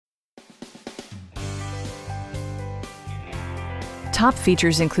Top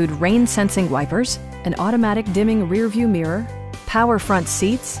features include rain-sensing wipers, an automatic dimming rearview mirror, power front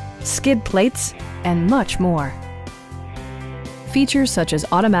seats, skid plates, and much more. Features such as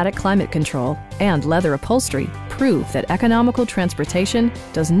automatic climate control and leather upholstery prove that economical transportation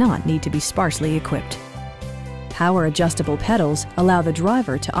does not need to be sparsely equipped. Power adjustable pedals allow the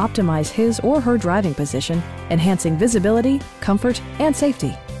driver to optimize his or her driving position, enhancing visibility, comfort, and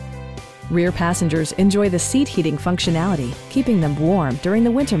safety. Rear passengers enjoy the seat heating functionality, keeping them warm during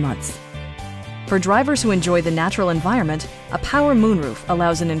the winter months. For drivers who enjoy the natural environment, a power moonroof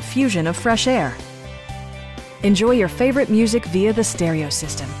allows an infusion of fresh air. Enjoy your favorite music via the stereo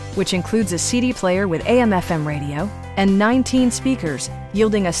system, which includes a CD player with AM/FM radio and 19 speakers,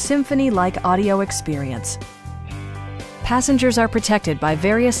 yielding a symphony-like audio experience. Passengers are protected by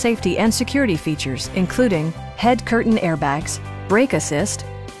various safety and security features, including head curtain airbags, brake assist,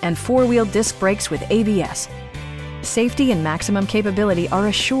 and four-wheel disc brakes with ABS. Safety and maximum capability are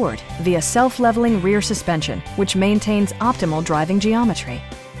assured via self-leveling rear suspension, which maintains optimal driving geometry.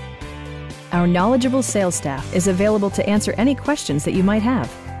 Our knowledgeable sales staff is available to answer any questions that you might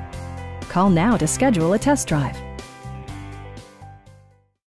have. Call now to schedule a test drive.